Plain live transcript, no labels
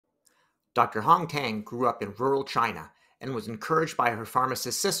Dr. Tang grew up in rural China and was encouraged by her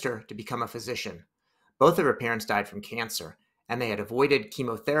pharmacist sister to become a physician. Both of her parents died from cancer, and they had avoided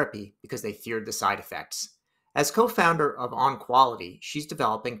chemotherapy because they feared the side effects. As co-founder of OnQuality, she's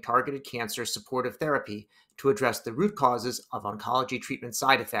developing targeted cancer supportive therapy to address the root causes of oncology treatment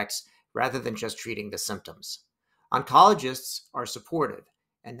side effects rather than just treating the symptoms. Oncologists are supportive,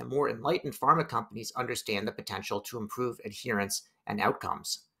 and the more enlightened pharma companies understand the potential to improve adherence and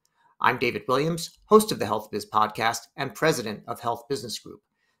outcomes. I'm David Williams, host of the Health Biz podcast and president of Health Business Group,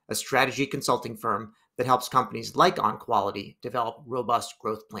 a strategy consulting firm that helps companies like OnQuality develop robust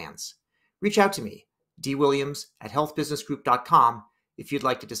growth plans. Reach out to me, dwilliams@healthbusinessgroup.com, if you'd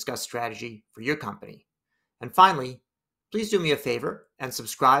like to discuss strategy for your company. And finally, please do me a favor and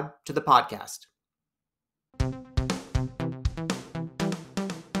subscribe to the podcast.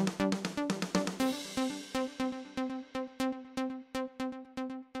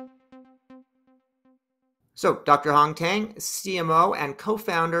 So, Dr. Tang, CMO and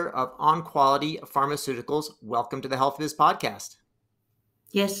co-founder of OnQuality Pharmaceuticals, welcome to the Health Biz podcast.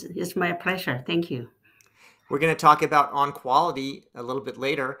 Yes, it's my pleasure. Thank you. We're going to talk about OnQuality a little bit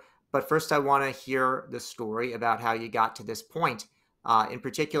later, but first I want to hear the story about how you got to this point. In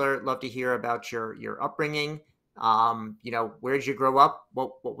particular, I'd love to hear about your upbringing. Where did you grow up?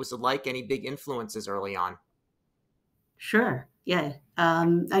 What was it like? Any big influences early on? Sure. Yeah.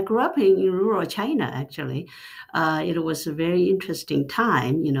 I grew up in rural China, actually. It was a very interesting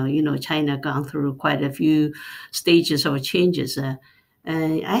time. China gone through quite a few stages of changes.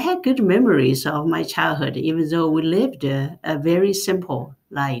 I had good memories of my childhood, even though we lived a very simple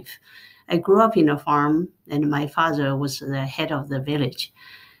life. I grew up in a farm, and my father was the head of the village.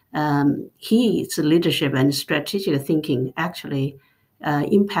 His leadership and strategic thinking actually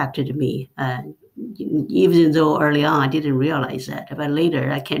impacted me. Even though early on I didn't realize that, but later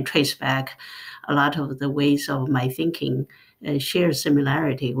I can trace back a lot of the ways of my thinking share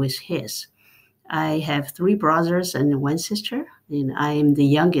similarity with his. I have 3 brothers and 1 sister, and I am the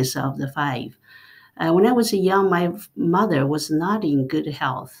youngest of the 5. When I was young, my mother was not in good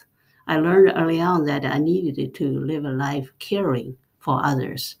health. I learned early on that I needed to live a life caring for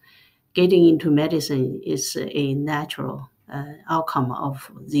others. Getting into medicine is a natural outcome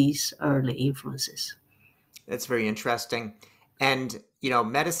of these early influences. That's very interesting. And,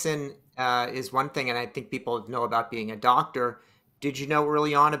 medicine is one thing, and I think people know about being a doctor. Did you know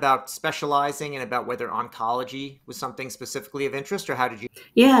early on about specializing and about whether oncology was something specifically of interest, or how did you?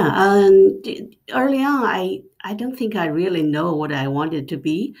 Yeah, early on, I don't think I really know what I wanted to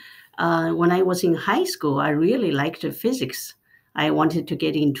be. When I was in high school, I really liked physics. I wanted to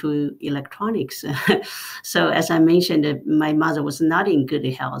get into electronics. So as I mentioned, my mother was not in good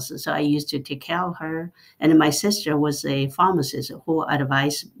health, so I used to take care of her. And my sister was a pharmacist who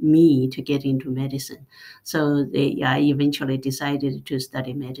advised me to get into medicine. So I eventually decided to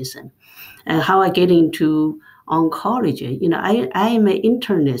study medicine. And how I get into oncology, I am an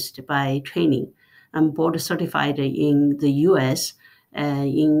internist by training. I'm board certified in the US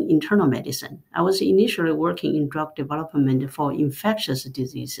in internal medicine. I was initially working in drug development for infectious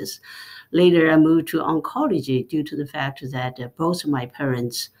diseases. Later, I moved to oncology due to the fact that both my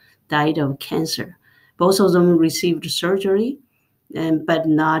parents died of cancer. Both of them received surgery, but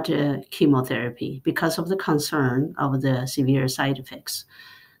not chemotherapy because of the concern of the severe side effects.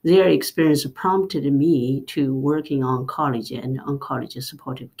 Their experience prompted me to work in oncology and oncology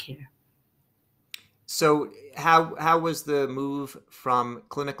supportive care. So how was the move from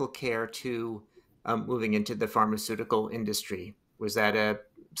clinical care to moving into the pharmaceutical industry? Was that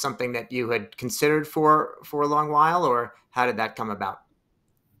something that you had considered for a long while, or how did that come about?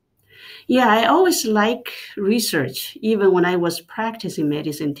 Yeah, I always like research. Even when I was practicing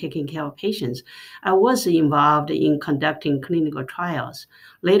medicine, taking care of patients, I was involved in conducting clinical trials.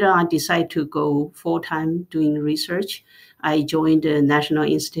 Later on, I decided to go full-time doing research. I joined the National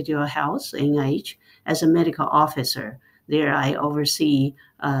Institute of Health, NIH, as a medical officer. There, I oversee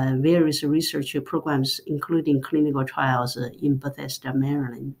various research programs, including clinical trials in Bethesda,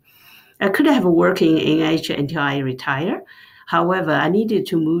 Maryland. I could have worked in NIH until I retire. However, I needed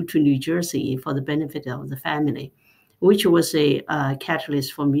to move to New Jersey for the benefit of the family, which was a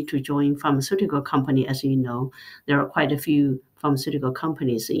catalyst for me to join pharmaceutical company. As you know, there are quite a few pharmaceutical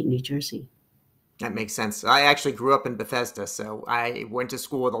companies in New Jersey. That makes sense. I actually grew up in Bethesda, so I went to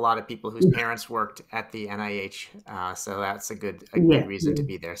school with a lot of people whose parents worked at the NIH. So that's a good reason to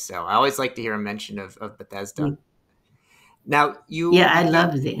be there. So I always like to hear a mention of Bethesda. Now I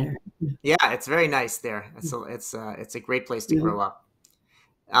love there. Yeah, it's very nice there. It's a great place to grow up.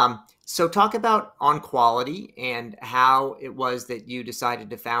 So talk about OnQuality and how it was that you decided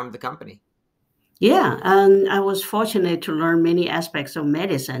to found the company. Yeah, I was fortunate to learn many aspects of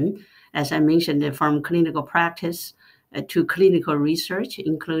medicine, as I mentioned, from clinical practice to clinical research,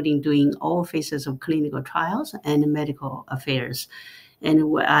 including doing all phases of clinical trials and medical affairs. And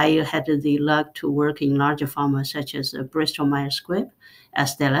I had the luck to work in larger pharma such as Bristol Myers Squibb,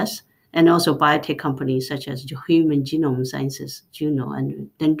 Astellas, and also biotech companies such as Human Genome Sciences, Juno, and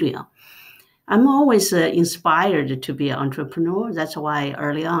Dendria. I'm always inspired to be an entrepreneur. That's why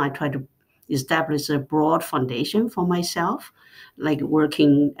early on I tried to establish a broad foundation for myself, like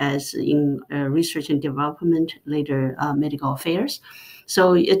working as in research and development, later medical affairs.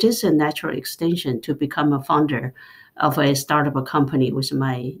 So it is a natural extension to become a founder of a startup company with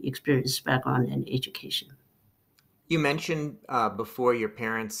my experience, background, and education. You mentioned before your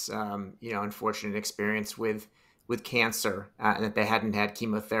parents, unfortunate experience with cancer, and that they hadn't had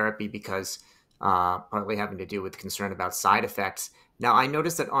chemotherapy because partly having to do with concern about side effects. Now, I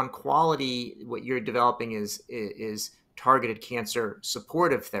noticed that on Quality, what you're developing is targeted cancer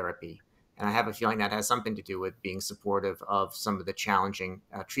supportive therapy, and I have a feeling that has something to do with being supportive of some of the challenging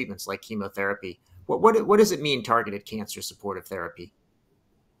treatments like chemotherapy. What does it mean, targeted cancer supportive therapy?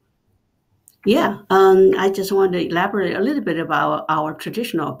 Yeah, I just want to elaborate a little bit about our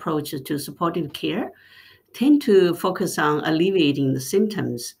traditional approach to supportive care tend to focus on alleviating the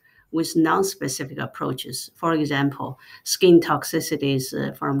symptoms with non-specific approaches. For example, skin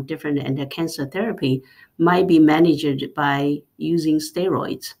toxicities from different anti-cancer therapy might be managed by using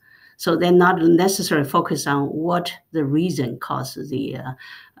steroids. So they're not necessarily focused on what the reason causes the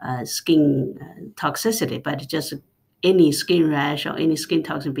skin toxicity, but just any skin rash or any skin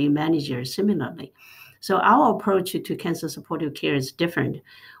toxin being managed similarly. So our approach to cancer supportive care is different.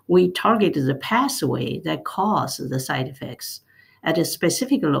 We target the pathway that causes the side effects at a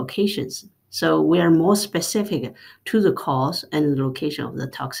specific locations. So we are more specific to the cause and the location of the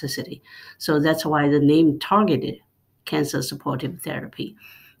toxicity. So that's why the name targeted cancer supportive therapy.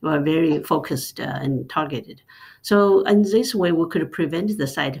 We're very focused and targeted. So in this way, we could prevent the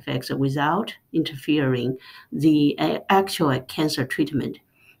side effects without interfering the actual cancer treatment.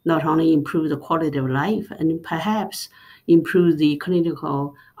 Not only improve the quality of life and perhaps improve the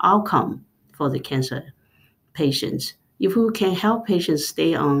clinical outcome for the cancer patients. If we can help patients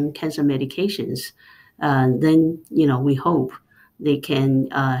stay on cancer medications, then we hope they can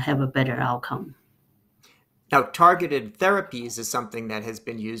have a better outcome. Now, targeted therapies is something that has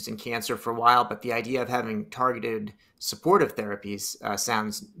been used in cancer for a while, but the idea of having targeted supportive therapies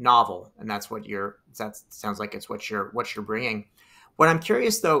sounds novel, and that sounds like it's what you're bringing. What I'm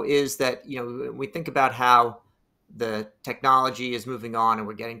curious though is that when we think about how the technology is moving on and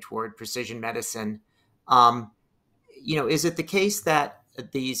we're getting toward precision medicine. Um, is it the case that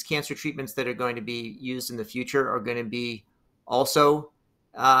these cancer treatments that are going to be used in the future are going to be also,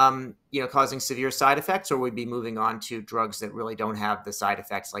 causing severe side effects, or would be moving on to drugs that really don't have the side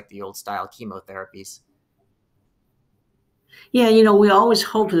effects like the old style chemotherapies? Yeah, we always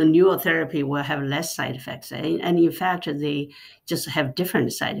hope the newer therapy will have less side effects. And in fact, they just have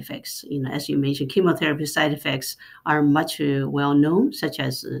different side effects. As you mentioned, chemotherapy side effects are much well known, such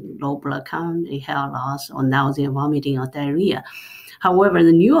as low blood count, hair loss, or nausea, vomiting, or diarrhea. However,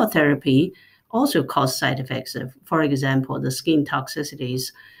 the newer therapy also cause side effects. For example, the skin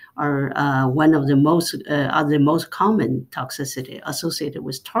toxicities are one of the most common toxicity associated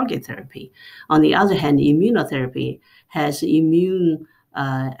with target therapy. On the other hand, immunotherapy has immune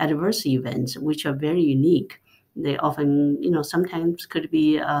adverse events, which are very unique. They often, sometimes could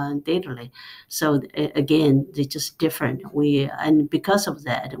be deadly. So again, they're just different. And because of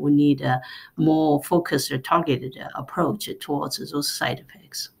that, we need a more focused or targeted approach towards those side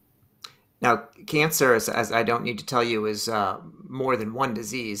effects. Now, cancer, as I don't need to tell you, is more than one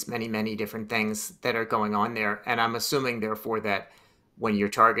disease, many, many different things that are going on there. And I'm assuming, therefore, that when you're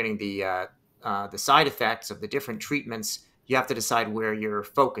targeting the side effects of the different treatments, you have to decide where you're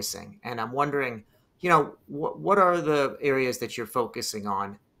focusing. And I'm wondering, what are the areas that you're focusing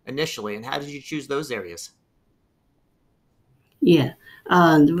on initially, and how did you choose those areas? Yeah,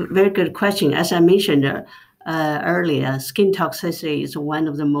 very good question. As I mentioned earlier, skin toxicity is one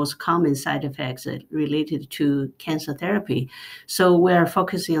of the most common side effects related to cancer therapy. So we're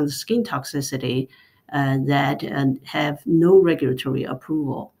focusing on the skin toxicity that have no regulatory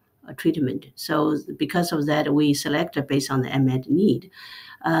approval treatment. So because of that, we select based on the unmet need.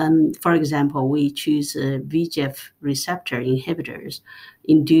 For example, we choose VEGF receptor inhibitors,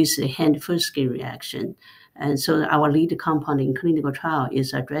 induce a hand-foot skin reaction. And so our lead compound in clinical trial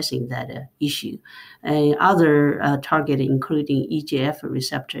is addressing that issue. Other target, including EGF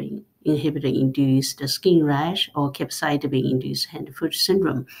receptor inhibitor-induced skin rash or capecitabine-induced hand-foot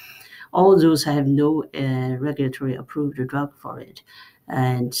syndrome. All those have no regulatory approved drug for it.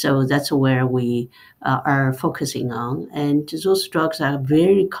 And so that's where we are focusing on. And those drugs are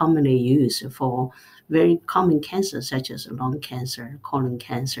very commonly used for very common cancers such as lung cancer, colon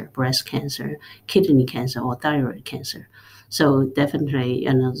cancer, breast cancer, kidney cancer, or thyroid cancer. So definitely,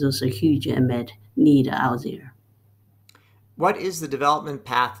 those are huge unmet need out there. What is the development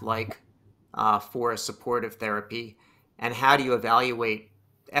path like for a supportive therapy, and how do you evaluate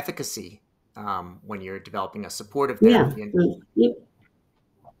efficacy when you're developing a supportive Yeah. therapy? And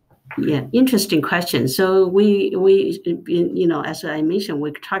Yeah, interesting question. So as I mentioned,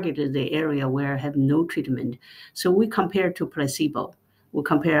 we targeted the area where I have no treatment. So we compare to placebo. We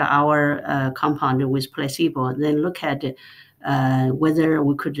compare our compound with placebo, then look at whether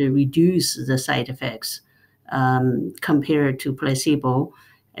we could reduce the side effects compared to placebo,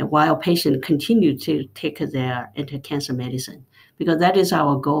 and while patients continue to take their anti-cancer medicine. Because that is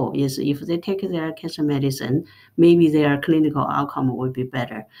our goal, is if they take their cancer medicine, maybe their clinical outcome will be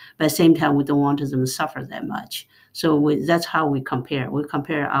better. But at the same time, we don't want them to suffer that much. So that's how we compare. We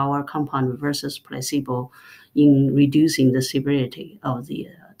compare our compound versus placebo in reducing the severity of the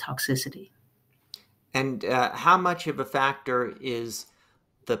toxicity. And how much of a factor is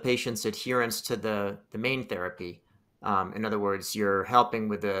the patient's adherence to the main therapy? In other words, you're helping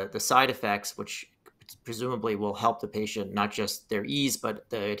with the side effects, which presumably will help the patient, not just their ease, but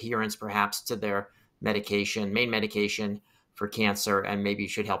the adherence perhaps to their medication, main medication for cancer, and maybe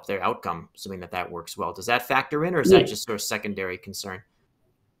should help their outcome, assuming that works well. Does that factor in, or is that Yeah, just sort of secondary concern?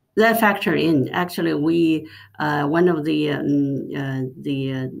 that factor in. Actually, we one of the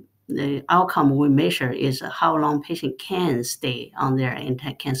outcome we measure is how long patient can stay on their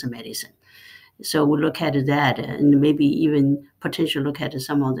anti-cancer medicine. So we look at that and maybe even potentially look at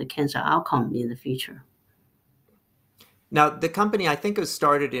some of the cancer outcome in the future. Now, the company, I think, was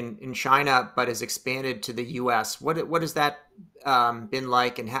started in China, but has expanded to the US. What has that been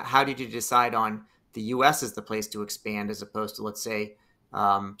like, and how did you decide on the US as the place to expand as opposed to, let's say,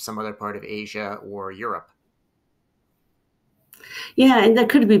 some other part of Asia or Europe? Yeah, and that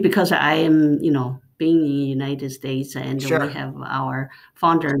could be because I am, being in the United States and we Sure. have our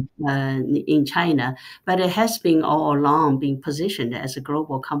founder in China, but it has been all along being positioned as a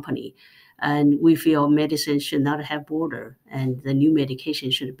global company. And we feel medicine should not have border, and the new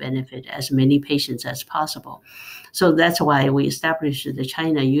medication should benefit as many patients as possible. So that's why we established the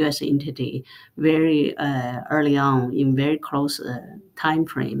China-US entity very early on in very close time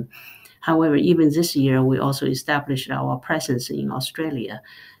frame. However, even this year, we also established our presence in Australia,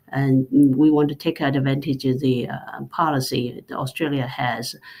 and we want to take advantage of the policy that Australia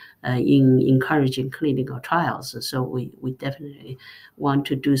has in encouraging clinical trials. So we definitely want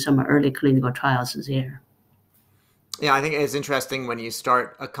to do some early clinical trials there. Yeah, I think it's interesting when you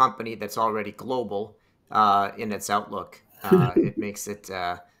start a company that's already global in its outlook. It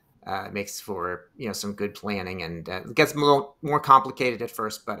makes for some good planning, and it gets more complicated at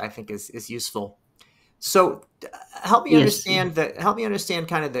first, but I think is useful. So Yes. help me understand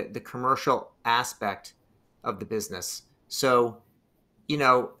kind of the commercial aspect of the business. So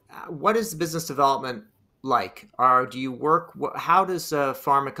what is business development like? Or do you work? How does a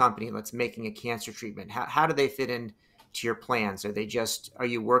pharma company that's making a cancer treatment, how do they fit in to your plans? Are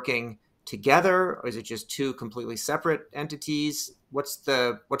you working together, or is it just two completely separate entities? What's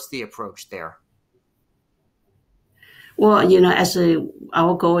the approach there? Well,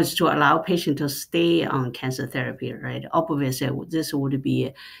 our goal is to allow patients to stay on cancer therapy, right? Obviously, this would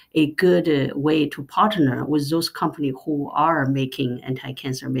be a good way to partner with those companies who are making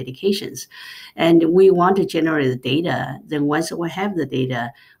anti-cancer medications. And we want to generate the data. Then once we have the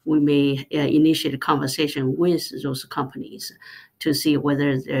data, we may initiate a conversation with those companies to see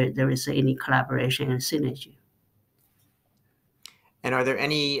whether there is any collaboration and synergy. And are there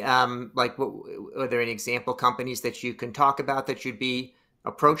any are there any example companies that you can talk about that you'd be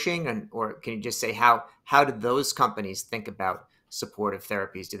approaching, or can you just say how did those companies think about supportive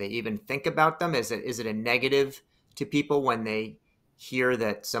therapies? Do they even think about them? Is it a negative to people when they hear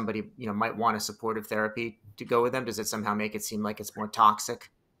that somebody might want a supportive therapy to go with them? Does it somehow make it seem like it's more toxic?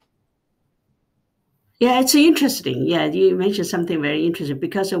 Yeah, it's interesting. Yeah, you mentioned something very interesting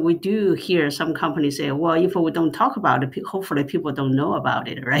because we do hear some companies say, well, if we don't talk about it, hopefully people don't know about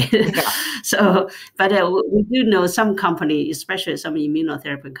it, right? Yeah. So, but we do know some company, especially some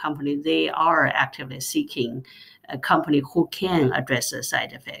immunotherapy company, they are actively seeking a company who can address the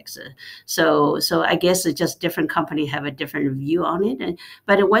side effects. So I guess it's just different company have a different view on it.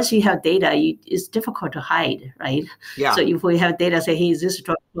 But once you have data, it's difficult to hide, right? So Yeah. if we have data say, hey, this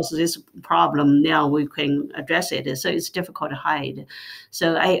drug causes this problem, now we can address it. So it's difficult to hide.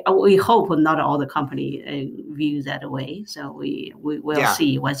 So we hope not all the company view that way. So we will Yeah.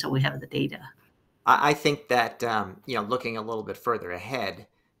 see once we have the data. I think that, looking a little bit further ahead,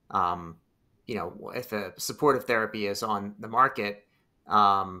 if a supportive therapy is on the market,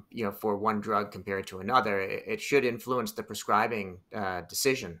 for one drug compared to another, it should influence the prescribing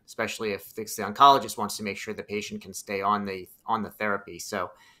decision, especially if the oncologist wants to make sure the patient can stay on the therapy.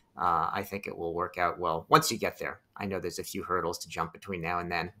 So I think it will work out well once you get there. I know there's a few hurdles to jump between now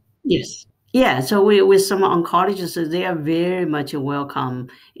and then. Yes. Yeah, so with some oncologists, they are very much welcome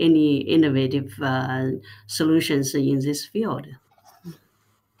any innovative solutions in this field.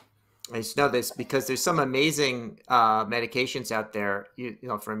 I just know this because there's some amazing medications out there,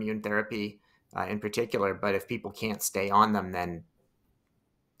 for immune therapy in particular. But if people can't stay on them, then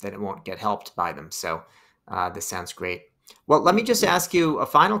it won't get helped by them. So this sounds great. Well, let me just ask you a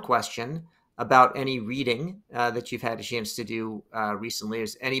final question about any reading that you've had a chance to do recently.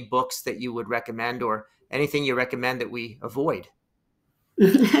 Is any books that you would recommend, or anything you recommend that we avoid?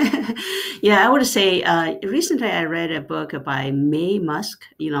 Yeah, I would say recently I read a book by Mae Musk,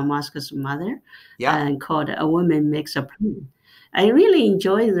 Elon Musk's mother, Yeah. called A Woman Makes a Plan. I really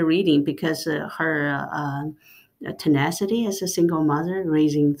enjoyed the reading because her tenacity as a single mother,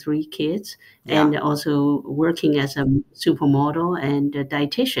 raising 3 kids, Yeah. and also working as a supermodel and a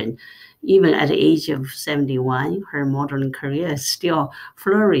dietitian. Even at the age of 71, her modeling career is still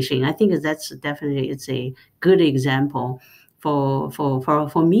flourishing. I think that's definitely it's a good example for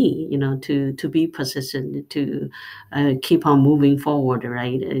me, to be persistent, to keep on moving forward,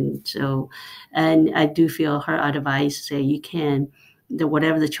 right? And I do feel her advice say you can,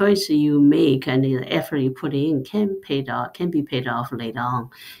 whatever the choice you make and the effort you put in can be paid off later on.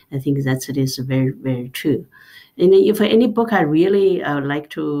 I think it is very, very true. And if any book I really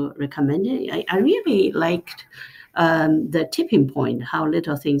like to recommend it, I really liked the tipping point, how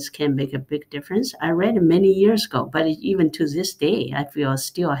little things can make a big difference. I read it many years ago, but even to this day, I feel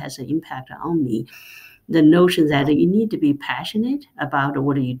still has an impact on me. The notion that you need to be passionate about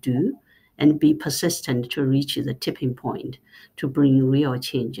what you do and be persistent to reach the tipping point to bring real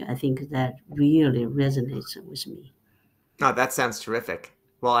change. I think that really resonates with me. Oh, that sounds terrific.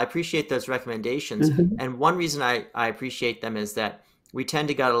 Well, I appreciate those recommendations. Mhm. And one reason I appreciate them is that we tend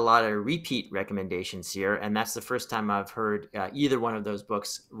to get a lot of repeat recommendations here. And that's the first time I've heard either one of those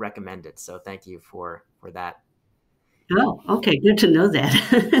books recommended. So thank you for that. Oh, okay, good to know that.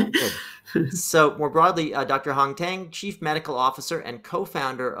 Good. So more broadly, Dr. Hong Tang, Chief Medical Officer and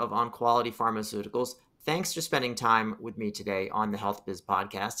co-founder of OnQuality Pharmaceuticals, thanks for spending time with me today on the Health Biz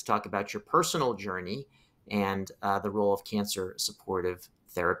podcast to talk about your personal journey and the role of cancer supportive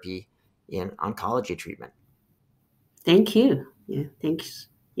therapy in oncology treatment. Thank you. Yeah, thanks.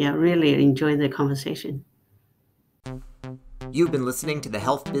 Yeah, really enjoyed the conversation. You've been listening to the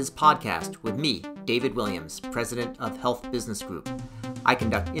Health Biz podcast with me, David Williams, president of Health Business Group. I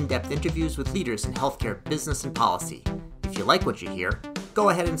conduct in-depth interviews with leaders in healthcare business and policy. If you like what you hear, go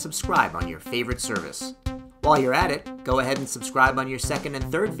ahead and subscribe on your favorite service. While you're at it, go ahead and subscribe on your second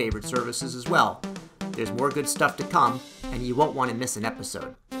and third favorite services as well. There's more good stuff to come, and you won't want to miss an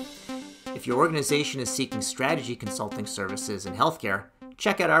episode. If your organization is seeking strategy consulting services in healthcare,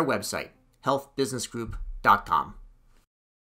 check out our website, healthbusinessgroup.com.